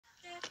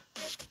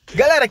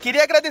Galera,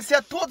 queria agradecer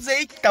a todos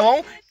aí, tá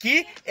bom?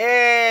 Que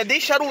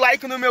deixaram o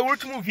like no meu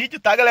último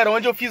vídeo, tá, galera?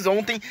 Onde eu fiz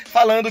ontem,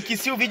 falando que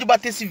se o vídeo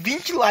batesse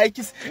 20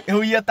 likes,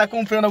 eu ia estar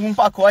comprando algum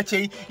pacote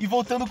aí e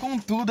voltando com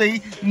tudo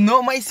aí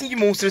no Mais Sim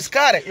Monsters.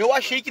 Cara, eu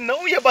achei que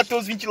não ia bater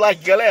os 20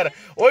 likes, galera.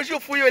 Hoje eu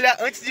fui olhar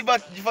antes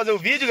de fazer o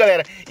vídeo,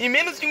 galera. Em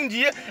menos de um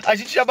dia, a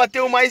gente já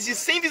bateu mais de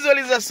 100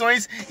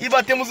 visualizações e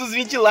batemos os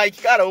 20 likes.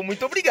 Cara,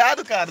 muito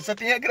obrigado, cara. Só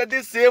tenho a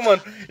agradecer,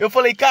 mano. Eu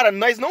falei, cara,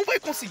 nós não vai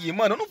conseguir,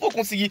 mano. Eu não vou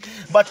conseguir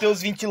bater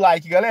os 20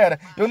 likes, galera.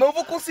 Eu não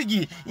vou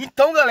conseguir.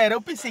 Então, galera,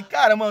 eu pensei,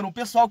 cara, mano, o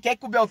pessoal quer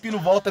que o BEALPINO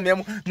volta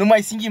mesmo no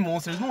Mais Sim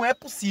Monsters. Não é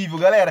possível,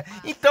 galera.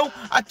 Então,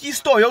 aqui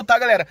estou eu, tá,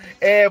 galera?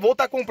 Vou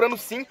estar comprando,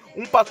 sim,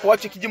 um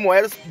pacote aqui de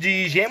moedas,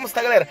 de gemas,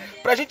 tá, galera?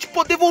 Pra gente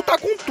poder voltar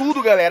com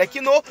tudo, galera, aqui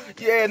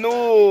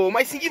no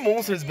Mais Sim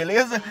Monsters,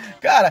 beleza?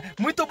 Cara,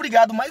 muito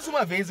obrigado mais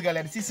uma vez,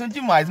 galera. Vocês são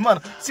demais,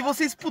 mano. Se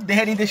vocês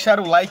puderem deixar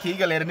o like aí,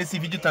 galera, nesse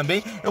vídeo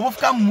também, eu vou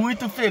ficar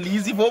muito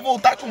feliz e vou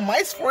voltar com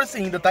mais força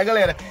ainda, tá,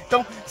 galera?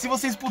 Então, se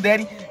vocês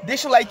puderem,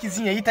 deixa o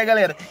likezinho aí, tá,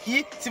 galera?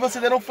 E se você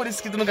ainda não for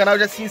inscrito no canal,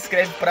 já se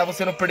inscreve pra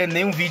você não perder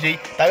nenhum vídeo aí,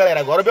 tá, galera?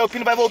 Agora o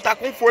BEALPINO vai voltar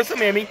com força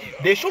mesmo, hein?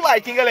 Deixa o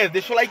like, hein, galera?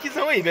 Deixa o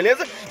likezão aí,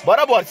 beleza?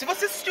 Bora, bora. Se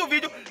você assistiu o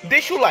vídeo,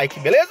 deixa o like,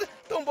 beleza?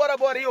 Então bora,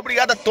 bora aí.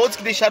 Obrigado a todos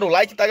que deixaram o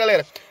like, tá,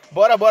 galera?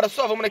 Bora, bora,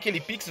 só vamos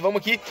naquele Pix,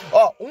 vamos aqui.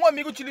 Ó, um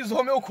amigo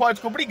utilizou meu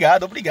código.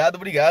 Obrigado,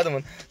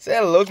 mano. Você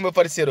é louco, meu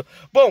parceiro.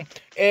 Bom,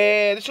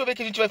 deixa eu ver o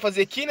que a gente vai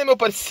fazer aqui, né, meu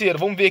parceiro?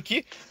 Vamos ver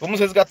aqui. Vamos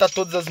resgatar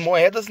todas as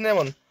moedas, né,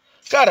 mano?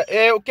 Cara,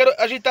 eu quero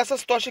ajeitar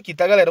essas tochas aqui,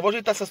 tá, galera? Eu vou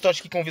ajeitar essas tochas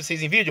aqui com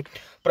vocês em vídeo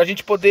pra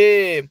gente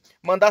poder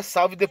mandar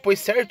salve depois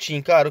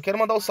certinho, cara. Eu quero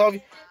mandar um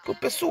salve pro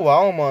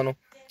pessoal, mano.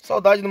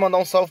 Saudade de mandar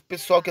um salve pro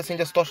pessoal que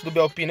acende as tochas do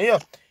BEALPINO aí, ó.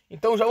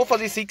 Então já vou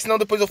fazer isso aí, que senão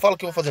depois eu falo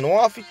que eu vou fazer no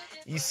off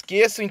e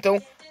esqueço.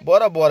 Então,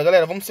 bora, bora,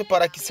 galera. Vamos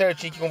separar aqui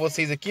certinho aqui com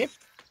vocês aqui,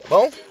 tá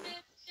bom?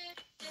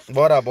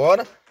 Bora,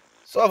 bora.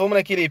 Só vamos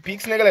naquele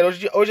Pix, né, galera?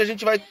 Hoje a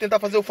gente vai tentar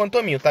fazer o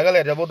fantominho, tá,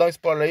 galera? Já vou dar um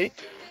spoiler aí.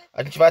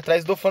 A gente vai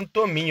atrás do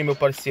fantominho, meu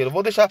parceiro.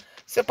 Vou deixar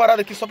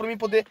separado aqui só pra mim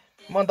poder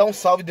mandar um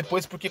salve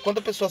depois, porque quando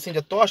a pessoa acende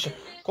a tocha,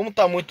 como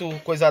tá muito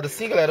coisado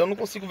assim, galera, eu não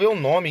consigo ver o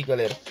nome,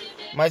 galera.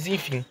 Mas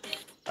enfim,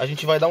 a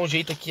gente vai dar um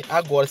jeito aqui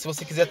agora. Se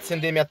você quiser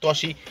acender minha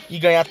tocha aí e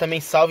ganhar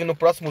também salve no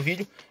próximo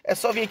vídeo, é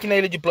só vir aqui na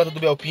ilha de planta do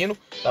BEALPINO,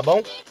 tá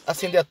bom?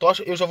 Acender a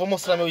tocha. Eu já vou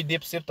mostrar meu ID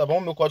pra você, tá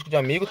bom? Meu código de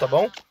amigo, tá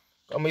bom?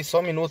 Calma aí só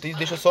um minuto aí,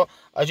 deixa eu só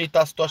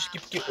ajeitar as tochas aqui,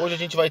 porque hoje a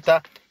gente vai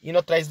estar indo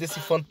atrás desse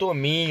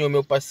fantominho,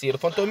 meu parceiro.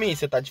 Fantominho,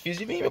 você tá difícil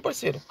de vir, meu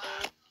parceiro.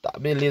 Tá,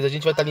 beleza, a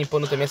gente vai estar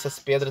limpando também essas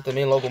pedras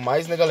também logo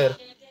mais, né, galera?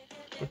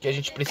 Porque a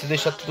gente precisa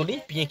deixar tudo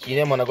limpinho aqui,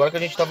 né, mano? Agora que a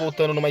gente tá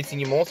voltando no Mais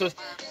Sim Monsters,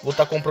 vou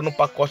estar comprando um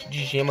pacote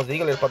de gemas aí,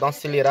 galera, pra dar uma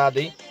acelerada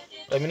aí,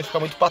 pra mim não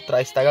ficar muito pra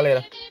trás, tá,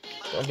 galera?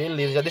 Então,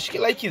 beleza, já deixa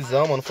aquele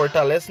likezão, mano,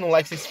 fortalece no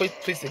like,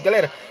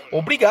 galera,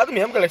 obrigado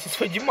mesmo, galera, isso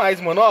foi demais,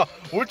 mano, ó,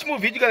 o último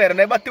vídeo, galera,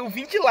 né, bateu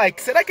 20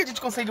 likes, será que a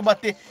gente consegue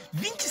bater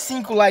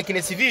 25 likes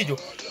nesse vídeo?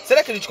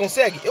 Será que a gente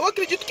consegue? Eu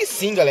acredito que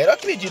sim, galera, eu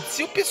acredito,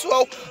 se o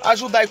pessoal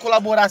ajudar e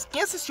colaborar,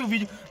 quem assistiu o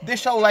vídeo,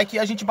 deixar o like e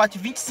a gente bate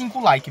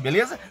 25 likes,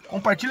 beleza?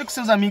 Compartilha com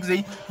seus amigos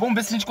aí, vamos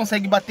ver se a gente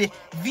consegue bater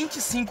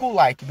 25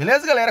 likes,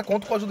 beleza, galera?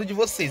 Conto com a ajuda de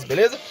vocês,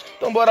 beleza?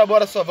 Então bora,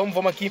 bora, só vamos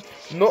aqui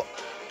no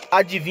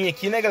adivinha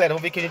aqui, né, galera?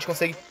 Vamos ver que a gente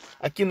consegue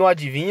aqui no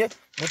adivinha.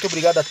 Muito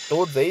obrigado a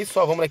todos aí,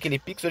 só vamos naquele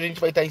Pix. Hoje a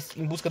gente vai estar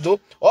em busca do,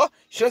 ó,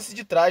 chances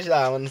de traje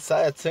lá, mano,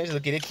 sai, Sanches,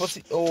 eu queria que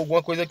fosse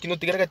alguma coisa aqui no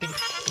Tigragatic.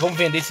 Vamos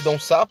vender esse Dom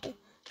Sapo,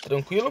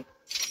 tranquilo?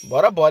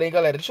 Bora, bora, hein,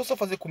 galera? Deixa eu só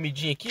fazer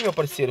comidinha aqui, meu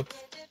parceiro,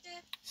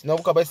 senão eu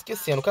vou acabar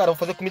esquecendo. Cara, eu vou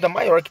fazer a comida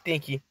maior que tem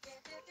aqui.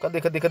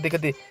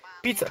 Cadê?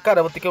 Pizza, cara,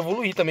 eu vou ter que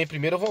evoluir também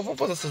primeiro. Vamos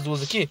fazer essas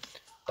duas aqui?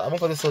 Tá,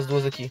 vamos fazer essas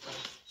duas aqui.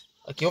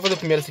 Aqui eu vou fazer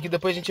primeiro essa aqui,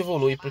 depois a gente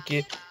evolui.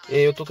 Porque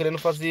eu tô querendo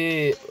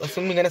fazer, se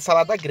eu não me engano, é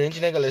salada grande,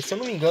 né, galera? Se eu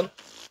não me engano,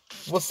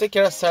 você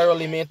quer assar o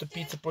alimento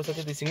pizza por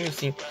 75 mil,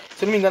 sim.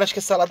 Se eu não me engano, acho que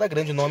é salada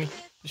grande o nome.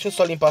 Deixa eu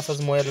só limpar essas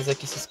moedas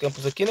aqui, esses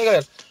campos aqui, né,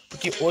 galera?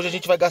 Porque hoje a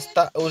gente vai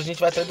gastar, hoje a gente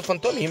vai atrás do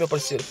fantominho, meu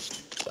parceiro.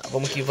 Tá,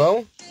 vamos que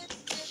vamos.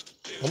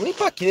 Vamos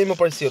limpar aqui, né, meu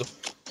parceiro?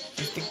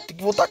 Tem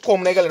que voltar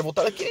como, né, galera?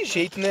 Voltar daquele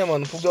jeito, né,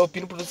 mano? Pro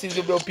BEALPINO, pra vocês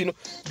verem o BEALPINO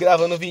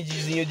gravando um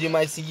videozinho de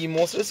Mais Sim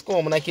Monsters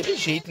como? Naquele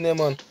jeito, né,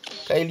 mano?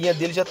 A ilhinha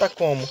dele já tá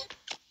como?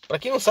 Pra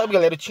quem não sabe,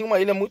 galera, eu tinha uma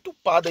ilha muito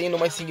upada aí no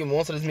Mais Sim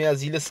Monsters.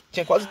 Minhas ilhas,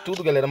 tinha quase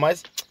tudo, galera.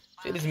 Mas,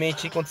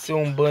 felizmente, aconteceu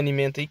um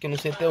banimento aí que eu não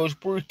sei até hoje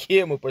por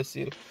quê, meu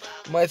parceiro.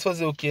 Mas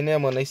fazer o que, né,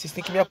 mano? Aí vocês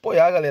têm que me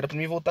apoiar, galera, pra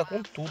mim voltar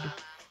com tudo.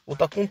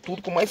 Voltar com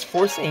tudo, com mais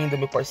força ainda,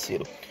 meu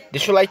parceiro.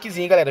 Deixa o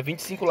likezinho, galera.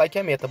 25 likes é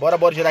a meta. Bora,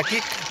 bora gerar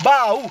aqui.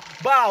 Baú.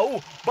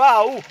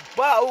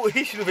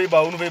 Ixi, não veio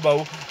baú.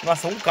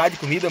 Nossa, 1k de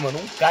comida, mano.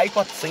 1k e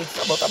 400.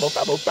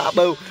 Tá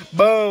bom.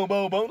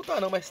 Bom. Não tá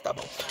não, mas tá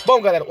bom.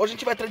 Bom, galera, hoje a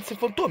gente vai atrás desse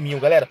fantominho,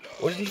 galera.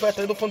 Hoje a gente vai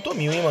atrás do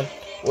fantominho, hein, mano.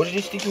 Hoje a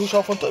gente tem que rushar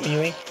o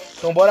fantominho, hein.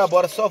 Então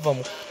bora, só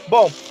vamos.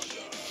 Bom,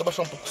 deixa eu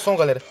baixar um pouco o som,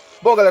 galera.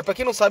 Bom, galera, pra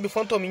quem não sabe, o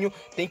fantominho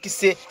tem que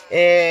ser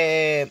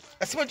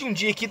acima de um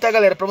dia aqui, tá,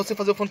 galera? Pra você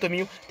fazer o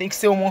fantominho, tem que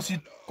ser um monstro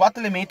de 4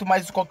 elementos,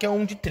 mais qualquer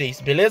um de 3,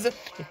 beleza?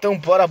 Então,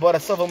 bora,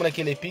 só vamos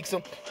naquele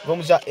pixel.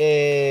 Vamos já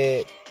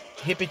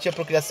repetir a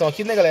procriação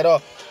aqui, né, galera?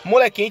 Ó,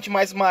 molequente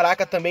mais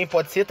maraca também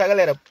pode ser, tá,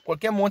 galera?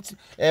 Qualquer monte,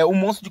 o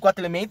monstro de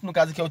 4 elementos, no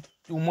caso aqui é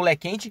o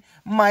molequente,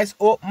 mais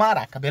o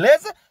maraca,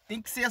 beleza?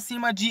 Tem que ser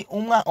acima de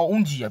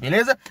um dia,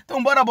 beleza?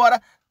 Então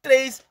bora.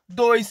 3,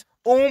 2,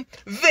 1,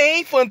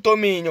 vem,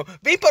 Fantominho,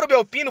 vem para o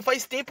BEALPINO.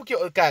 Faz tempo que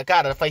eu...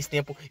 Cara, faz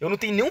tempo. Eu não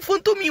tenho nenhum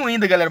Fantominho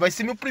ainda, galera. Vai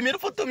ser meu primeiro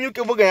Fantominho que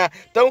eu vou ganhar.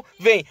 Então,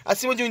 vem,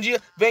 acima de um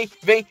dia, vem,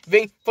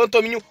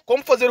 Fantominho.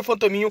 Como fazer o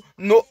Fantominho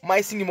no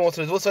Mais Sing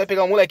Monsters? Você vai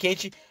pegar o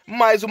molequente,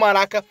 mais o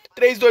maraca.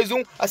 3, 2,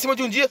 1, acima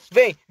de um dia,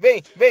 vem.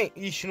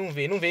 Ixi, não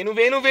vem.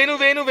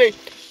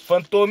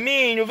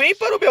 Fantominho, vem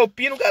para o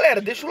BEALPINO. Galera,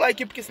 deixa o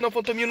like, porque senão o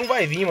Fantominho não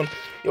vai vir, mano.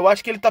 Eu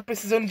acho que ele tá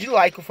precisando de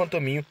like, o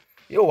Fantominho.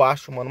 Eu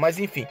acho, mano, mas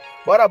enfim,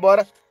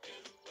 bora.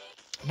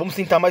 Vamos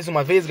tentar mais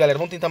uma vez, galera,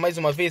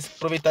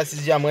 aproveitar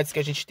esses diamantes que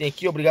a gente tem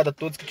aqui. Obrigado a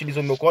todos que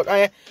utilizam o meu código.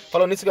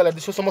 Falando nisso, galera,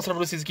 deixa eu só mostrar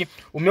pra vocês aqui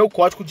o meu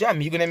código de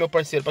amigo, né, meu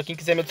parceiro, pra quem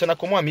quiser me adicionar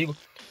como amigo.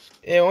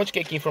 Onde que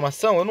é aqui a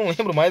informação? Eu não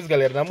lembro mais,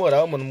 galera, na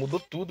moral, mano, mudou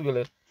tudo,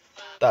 galera.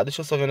 Tá,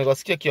 deixa eu só ver um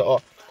negócio aqui, ó.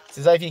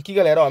 Vocês vão vir aqui,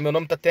 galera, ó, meu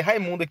nome tá até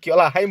Raimundo aqui, ó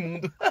lá,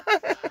 Raimundo.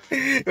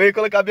 Eu ia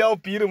colocar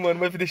BEALPINO, mano,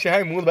 mas deixei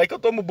Raimundo. Vai que eu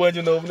tomo ban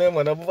de novo, né,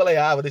 mano? Eu vou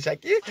falar, vou deixar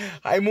aqui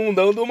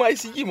Raimundão do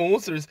Mais Sing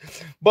Monsters.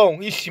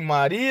 Bom, ixi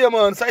Maria,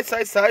 mano,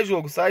 sai,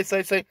 jogo, sai.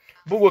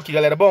 Bugou aqui,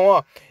 galera. Bom,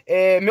 ó,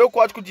 meu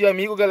código de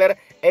amigo, galera,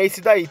 é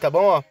esse daí, tá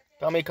bom, ó?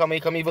 Calma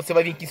aí. Você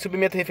vai vir aqui em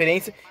submeta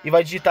referência e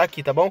vai digitar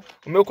aqui, tá bom?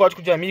 O meu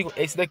código de amigo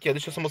é esse daqui, ó.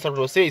 Deixa eu só mostrar pra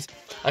vocês.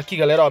 Aqui,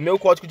 galera, ó, meu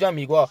código de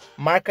amigo, ó.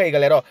 Marca aí,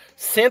 galera, ó.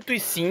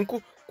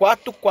 105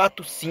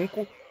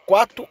 445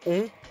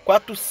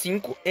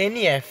 4145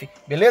 NF.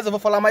 Beleza? Eu vou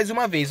falar mais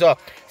uma vez, ó.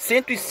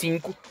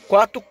 105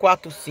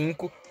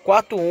 445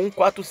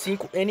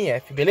 4145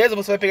 NF, beleza?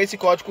 Você vai pegar esse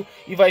código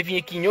e vai vir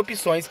aqui em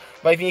opções,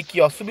 vai vir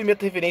aqui, ó,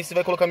 submeta referência e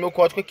vai colocar meu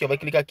código aqui, ó, vai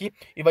clicar aqui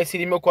e vai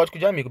inserir meu código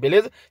de amigo,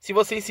 beleza? Se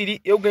você inserir,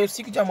 eu ganho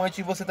 5 diamantes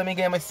e você também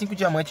ganha mais 5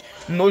 diamantes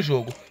no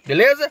jogo,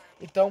 beleza?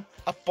 Então,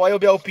 apoia o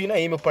BEALPINO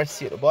aí, meu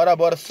parceiro. Bora,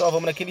 só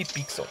vamos naquele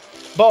pixel.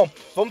 Bom,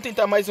 vamos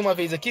tentar mais uma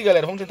vez aqui,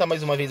 galera.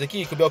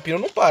 Que o BEALPINO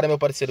não para, meu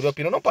parceiro. O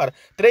BEALPINO não para.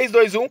 3,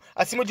 2, 1,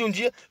 acima de um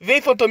dia.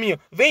 Vem, Fantominho.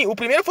 Vem, o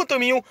primeiro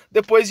Fantominho,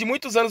 depois de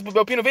muitos anos pro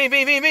BEALPINO.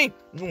 Vem.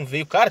 Não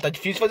veio, cara. Tá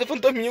difícil fazer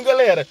Fantominho,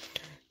 galera.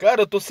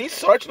 Cara, eu tô sem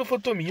sorte no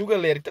Fantominho,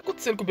 galera. O que tá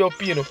acontecendo com o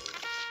BEALPINO?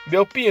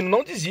 BEALPINO,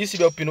 não desiste,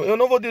 BEALPINO. Eu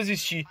não vou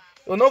desistir,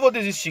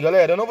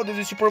 galera. Eu não vou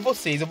desistir por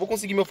vocês. Eu vou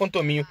conseguir meu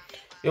Fantominho.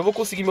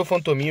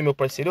 Meu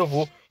parceiro,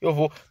 eu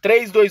vou.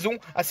 3, 2, 1,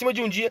 acima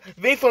de um dia,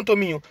 vem,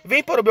 Fantominho,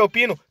 vem para o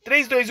BEALPINO.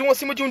 3, 2, 1,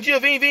 acima de um dia,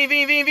 vem.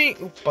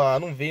 Opa,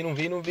 não vem.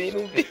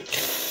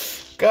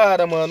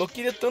 Cara, mano, eu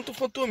queria tanto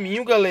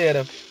Fantominho,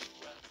 galera.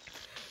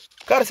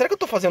 Cara, será que eu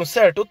tô fazendo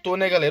certo? Eu tô,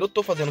 né, galera, eu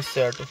tô fazendo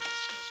certo.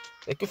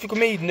 É que eu fico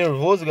meio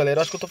nervoso, galera,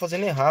 eu acho que eu tô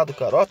fazendo errado,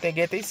 cara. Ó, tem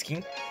até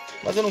skin.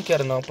 Mas eu não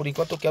quero não, por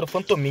enquanto eu quero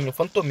Fantominho.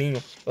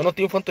 Eu não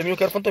tenho Fantominho, eu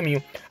quero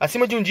Fantominho.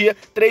 Acima de um dia,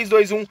 3,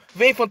 2, 1,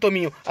 vem,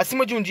 Fantominho.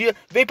 Acima de um dia,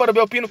 vem para o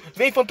BEALPINO,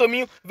 vem,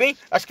 Fantominho, vem.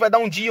 Acho que vai dar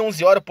um dia,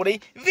 11 horas por aí.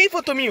 Vem,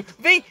 Fantominho,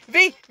 vem.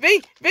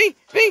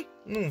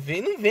 Não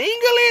vem,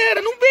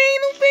 galera, não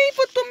vem,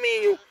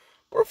 Fantominho.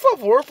 Por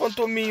favor,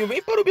 Fantominho,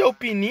 vem para o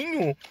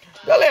BEALPINinho.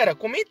 Galera,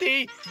 comenta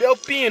aí,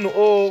 BEALPINO.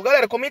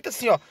 Galera, comenta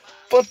assim, ó.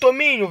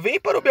 Fantominho, vem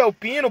para o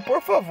BEALPINO,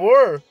 por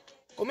favor.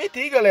 Comenta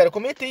aí, galera.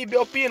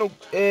 BEALPINO,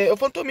 o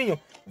Fantominho,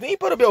 vem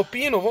para o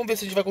BEALPINO. Vamos ver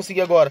se a gente vai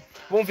conseguir agora.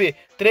 Vamos ver.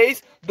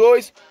 3,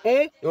 2,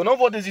 1. Eu não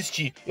vou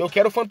desistir. Eu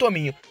quero o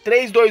Fantominho.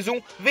 3, 2,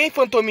 1. Vem,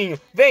 Fantominho.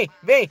 Vem.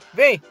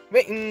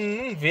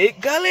 Não vê.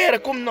 Galera,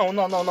 como... Não.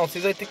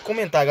 Vocês vão ter que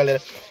comentar,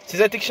 galera. Vocês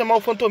vão ter que chamar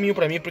o Fantominho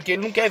pra mim, porque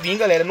ele não quer vir,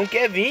 galera. Não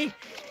quer vir.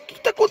 O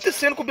que tá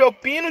acontecendo com o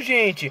BEALPINO,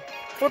 gente?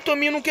 O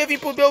Fantominho não quer vir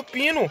pro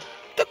BEALPINO. O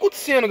que tá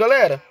acontecendo,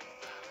 galera?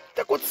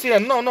 Tá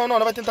acontecendo? Não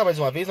vai tentar mais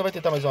uma vez,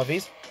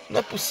 Não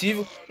é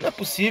possível.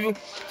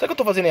 Será que eu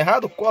tô fazendo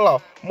errado? Olha lá,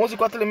 ó. Monstro de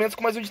 4 elementos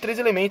com mais um de 3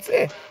 elementos.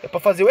 É pra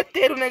fazer o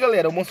etéreo, né,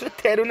 galera? O monstro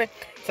etéreo, né?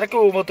 Será que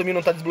o Fantominho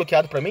não tá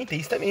desbloqueado pra mim? Tem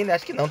isso também, né?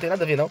 Acho que não, tem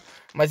nada a ver, não.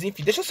 Mas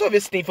enfim, deixa eu só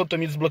ver se tem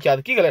Fantominho desbloqueado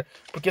aqui, galera.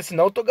 Porque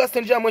senão eu tô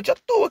gastando diamante à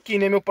toa aqui,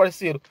 né, meu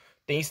parceiro?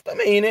 Tem isso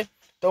também, né?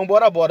 Então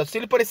bora. Se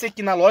ele aparecer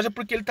aqui na loja,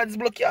 porque ele tá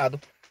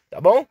desbloqueado. Tá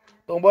bom?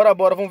 Então bora.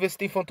 Vamos ver se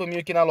tem Fantominho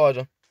aqui na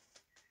loja.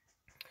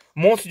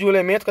 Monstro de um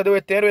elemento, cadê o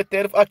etéreo?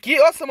 Aqui,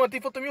 nossa, mano, tem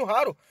Fantominho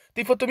raro.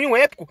 Tem Fantominho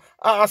épico.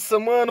 Nossa,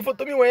 mano,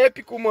 Fantominho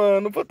épico,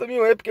 mano.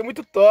 Fantominho épico é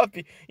muito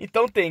top.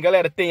 Então tem,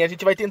 galera, tem. A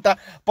gente vai tentar.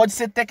 Pode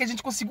ser até que a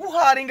gente consiga o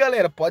raro, hein,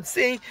 galera. Pode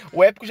ser, hein.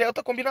 O épico já é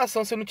outra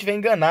combinação, se eu não tiver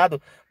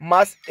enganado.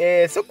 Mas,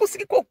 se eu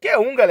conseguir qualquer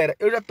um, galera,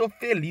 eu já tô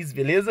feliz,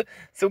 beleza?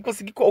 Se eu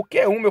conseguir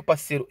qualquer um, meu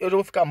parceiro, eu já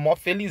vou ficar mó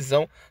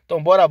felizão. Então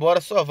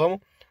bora, só vamos.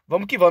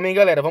 Vamos que vamos, hein,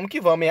 galera. Vamos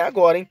que vamos, é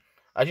agora, hein.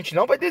 A gente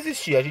não vai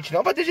desistir,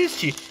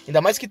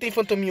 Ainda mais que tem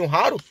Fantominho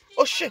raro.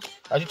 Oxê,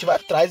 a gente vai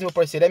atrás, meu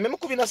parceiro. É a mesma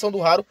combinação do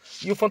raro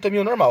e o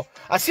Fantominho normal.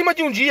 Acima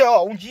de um dia,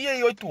 ó, um dia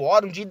e 8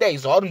 horas, um dia e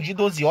 10 horas, um dia e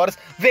 12 horas.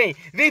 Vem,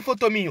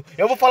 Fantominho.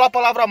 Eu vou falar a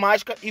palavra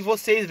mágica e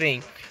vocês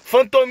vêm.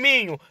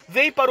 Fantominho,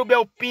 vem para o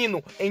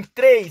BEALPINO em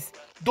 3,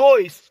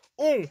 2,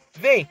 1.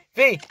 Vem.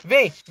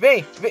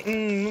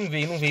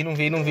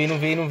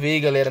 Não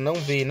veio, galera. Não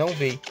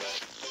veio.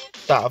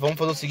 Tá, vamos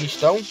fazer o seguinte,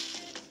 então.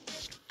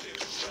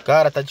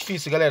 Cara, tá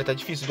difícil, galera, tá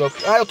difícil.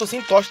 Ah, eu tô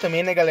sem tocha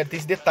também, né, galera? Tem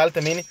esse detalhe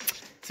também, né?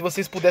 Se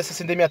vocês pudessem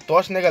acender minha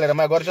tocha, né, galera?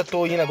 Mas agora eu já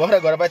tô indo,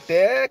 agora vai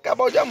até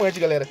acabar o diamante,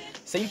 galera.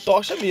 Sem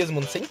tocha mesmo,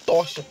 mano, sem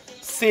tocha.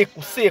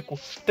 Seco, seco.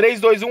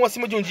 3, 2, 1,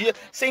 acima de um dia.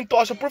 Sem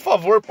tocha, por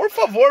favor, por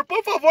favor,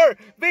 por favor.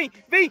 Vem,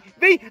 vem,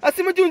 vem,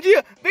 acima de um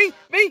dia. Vem,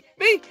 vem,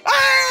 vem.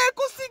 Ah,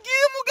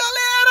 conseguimos,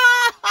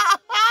 galera!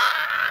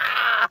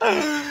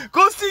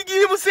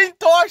 Conseguimos sem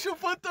tocha o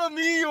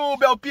fantominho. O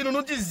BEALPINO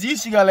não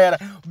desiste, galera.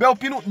 O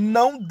BEALPINO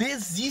não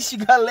desiste,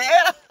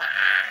 galera.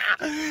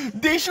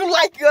 Deixa o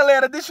like,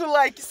 galera, deixa o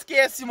like,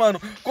 esquece, mano.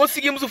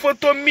 Conseguimos o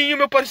fantominho,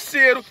 meu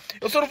parceiro.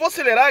 Eu só não vou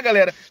acelerar,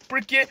 galera,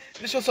 porque...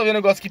 Deixa eu só ver o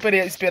negócio aqui,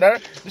 peraí, esperar.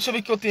 Deixa eu ver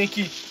o que eu tenho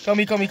aqui.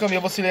 Calma aí, calma aí, calma aí,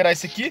 eu vou acelerar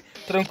esse aqui.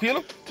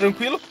 Tranquilo,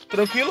 tranquilo,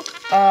 tranquilo.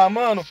 Ah,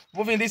 mano,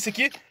 vou vender esse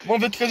aqui.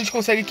 Vamos ver o que a gente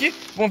consegue aqui.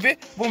 Vamos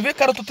ver,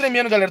 cara, eu tô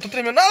tremendo, galera, tô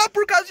tremendo. Ah,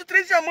 por causa de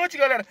 3 diamantes,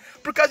 galera.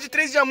 Por causa de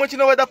 3 diamantes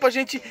não vai dar pra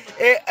gente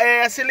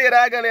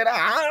acelerar, galera.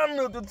 Ah,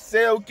 meu Deus do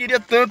céu, eu queria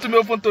tanto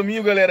meu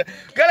fantominho, galera.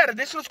 Galera,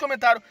 deixa nos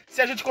comentários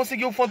se a gente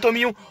conseguiu o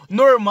fantominho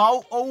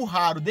normal ou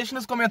raro. Deixa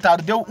nos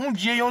comentários, deu 1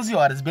 dia e 11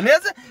 horas,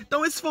 beleza?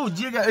 Então esse foi o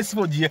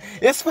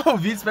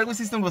vídeo, espero que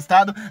vocês tenham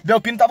gostado.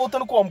 BEALPINO tá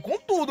voltando como? Com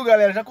tudo,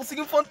 galera, já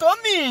conseguiu o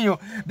fantominho.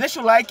 Deixa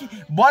o like,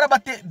 bora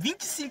bater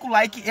 25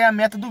 likes, é a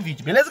meta do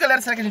vídeo, beleza,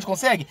 galera? Será que a gente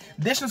consegue?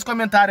 Deixa nos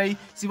comentários aí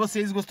se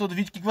vocês gostou do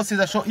vídeo, o que vocês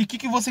achou e o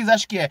que vocês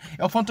acham que é.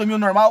 É o fantominho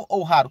normal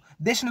ou raro?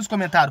 Deixa nos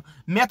comentários.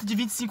 Meta de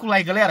 25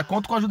 likes, galera,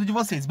 conto com a ajuda de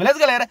vocês, beleza,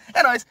 galera?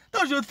 É nóis,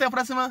 tamo junto, até a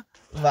próxima.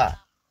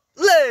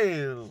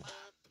 Valeu!